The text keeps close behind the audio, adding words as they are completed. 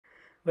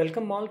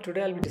Welcome all.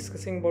 Today I'll be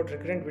discussing about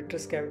recurrent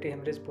vitreous cavity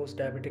hemorrhage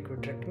post-diabetic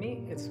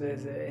vitrectomy. It's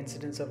with an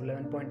incidence of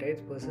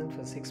 11.8%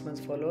 for 6 months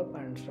follow-up,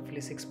 and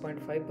roughly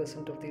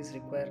 6.5% of these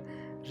require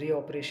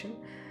reoperation.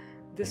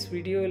 This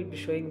video will be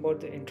showing about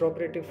the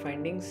intraoperative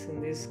findings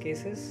in these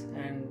cases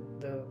and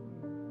the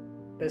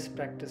best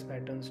practice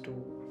patterns to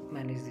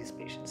manage these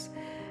patients.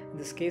 In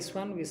this case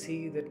 1, we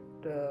see that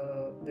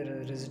there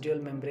is residual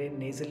membrane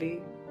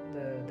nasally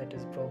that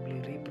is probably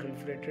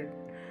reproliferated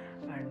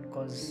and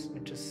cause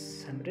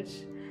vitreous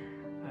hemorrhage.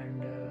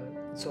 And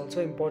it's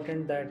also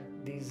important that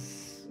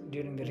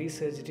during the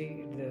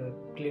resurgery, the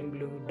clean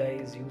blue dye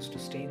is used to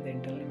stain the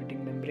internal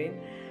limiting membrane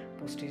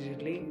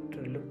posteriorly to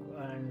look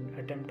and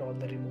attempt all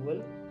the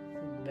removal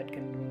that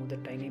can remove the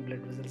tiny blood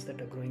vessels that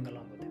are growing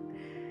along with it.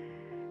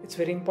 It's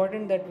very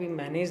important that we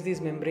manage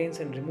these membranes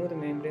and remove the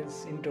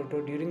membranes in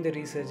toto during the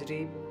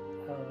resurgery,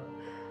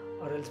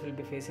 or else we'll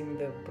be facing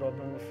the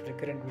problem of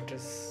recurrent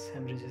vitreous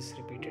hemorrhages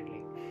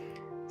repeatedly.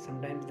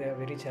 Sometimes they are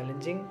very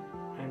challenging,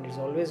 and it's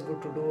always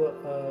good to do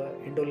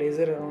endo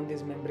laser around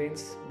these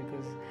membranes,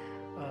 because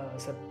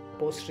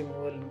post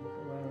removal,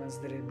 once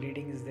the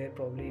bleeding is there,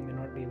 probably you may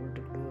not be able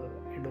to do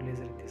endo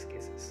laser in these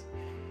cases.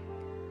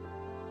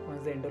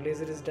 Once the endo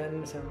laser is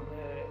done, some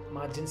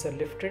margins are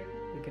lifted,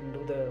 we can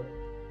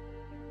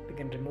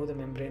remove the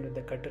membrane with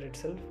the cutter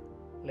itself,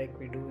 like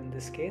we do in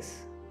this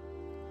case.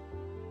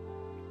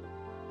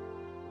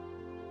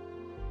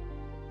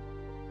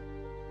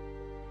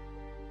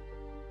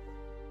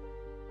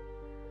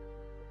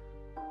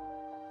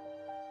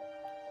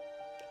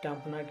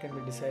 Tamponade can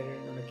be decided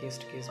on a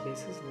case-to-case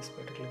basis. This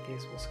particular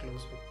case was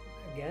closed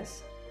with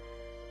gas.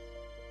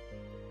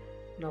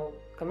 Now,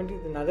 coming to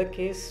another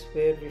case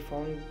where we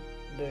found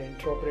the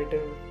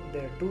intraoperative,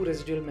 there are two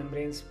residual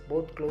membranes,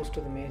 both close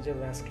to the major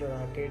vascular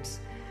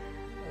arcades.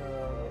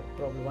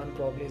 One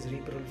probably is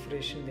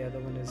reproliferation, the other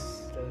one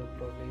is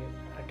probably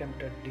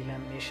attempt at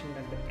delamination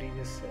at the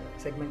previous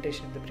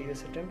segmentation at the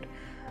previous attempt.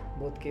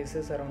 Both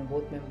cases around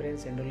both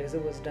membranes, endo laser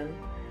was done,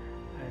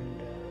 and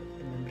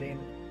the membrane,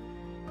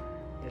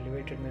 the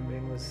elevated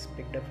membrane, was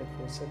picked up with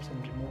forceps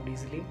and removed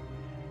easily.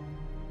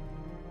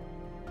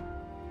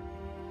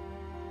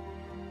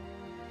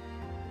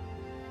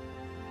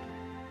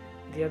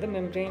 The other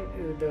membrane,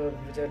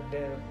 which are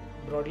the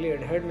broadly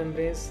adhered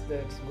membranes,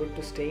 that's good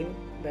to stain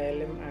the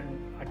ILM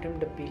and attempt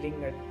the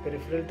peeling at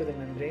peripheral to the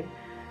membrane.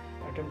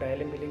 Attempt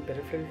ILM peeling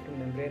peripheral to the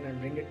membrane and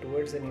bring it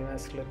towards the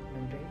neovascular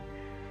membrane.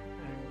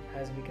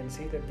 And as we can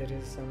see that there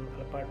is some,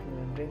 apart from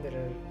the membrane, there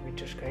are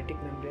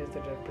vitreous-chytic membranes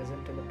that are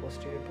present in the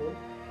posterior pole.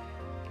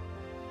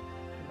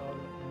 All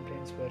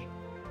membranes were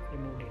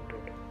removed in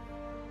total.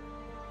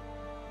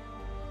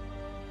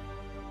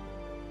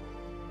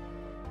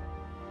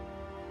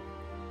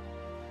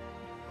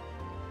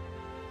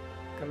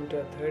 Coming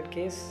to a third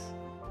case,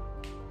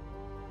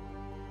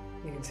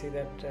 you can see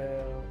that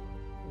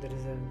there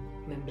is a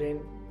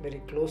membrane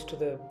very close to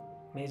the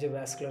major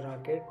vascular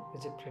arcade,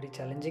 which is a pretty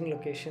challenging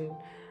location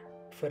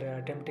for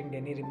attempting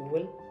any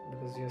removal,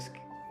 because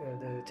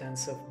the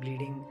chance of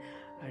bleeding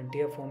and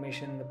tear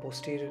formation in the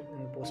posterior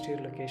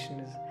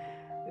location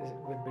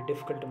would be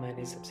difficult to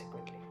manage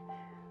subsequently.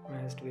 One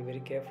has to be very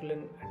careful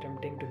in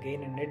attempting to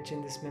gain an edge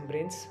in these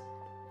membranes.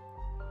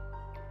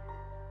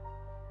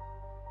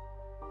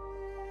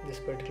 This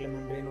particular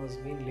membrane was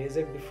being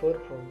lasered before,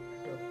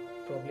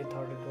 probably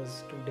thought it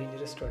was too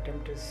dangerous to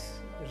attempt its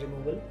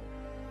removal.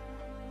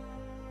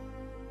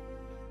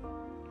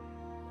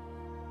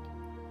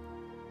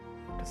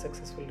 After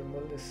successful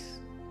removal, this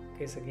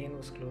case again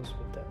was closed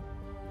with the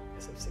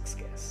SF6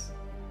 gas.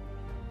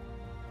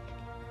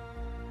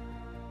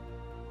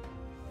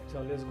 It's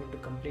always good to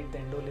complete the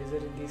endo laser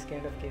in these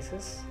kind of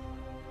cases.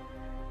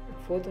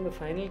 Fourth and the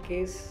final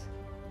case,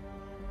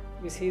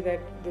 we see that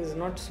there is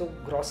not so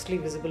grossly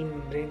visible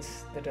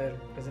membranes that are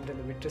present in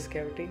the vitreous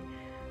cavity,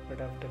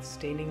 but after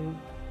staining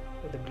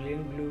with the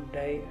brilliant blue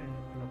dye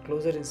and on a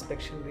closer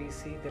inspection, we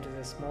see there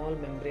is a small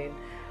membrane.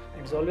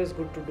 And it's always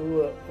good to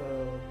do a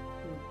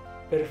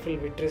peripheral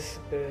vitreous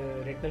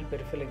retinal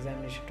peripheral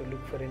examination to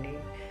look for any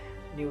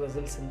new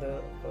vessels in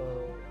the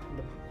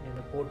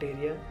port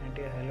area,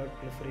 anti-hyaloid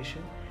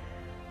proliferation.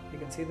 You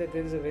can see that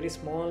there is a very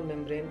small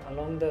membrane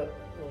along the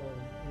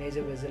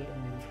major vessel in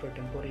the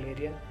infratemporal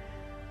area.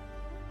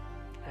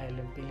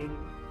 ILM peeling,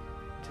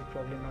 which is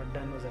probably not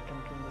done, was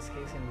attempted in this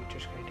case, and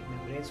vitreous-chytic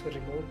membranes were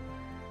removed.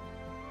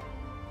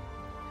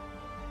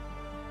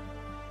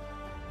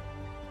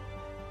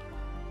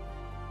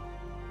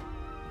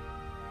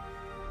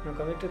 Now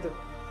coming to the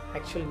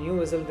actual new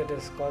vessel that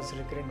has caused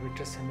recurrent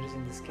vitreous hemorrhage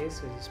in this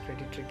case, which is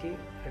pretty tricky,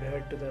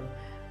 adhered to the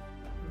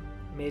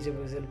major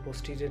vessel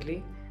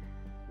posteriorly.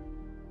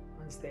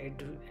 Once the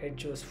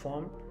edge was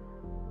formed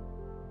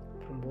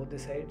from both the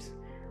sides,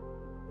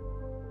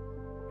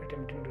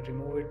 attempting to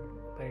remove it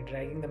by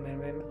dragging the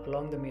membrane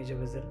along the major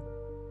vessel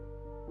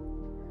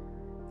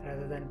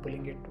rather than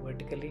pulling it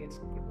vertically. It's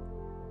good.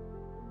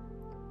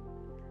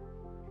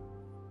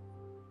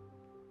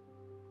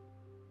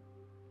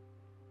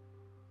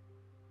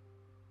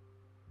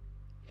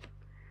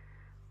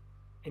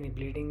 Any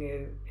bleeding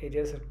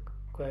areas are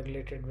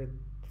coagulated with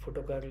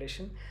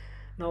photocoagulation.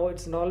 Now,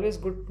 it's always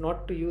good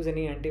not to use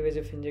any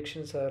anti-VEGF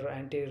injections or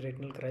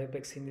anti-retinal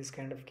cryopexy in these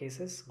kind of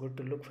cases. Good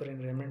to look for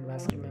in remnant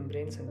vascular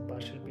membranes and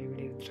partial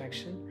PVD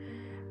retraction.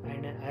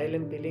 And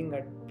ILM peeling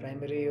at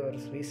primary or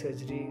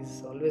resurgery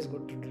is always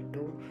good to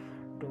do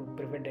to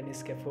prevent any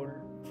scaffold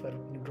for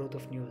growth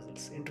of new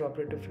vessels.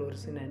 Intraoperative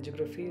fluorescein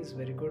angiography is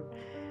very good.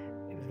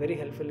 It's very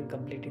helpful in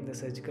completing the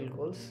surgical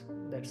goals.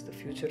 That's the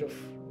future of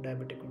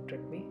diabetic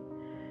vitrectomy.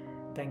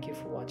 Thank you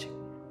for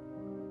watching.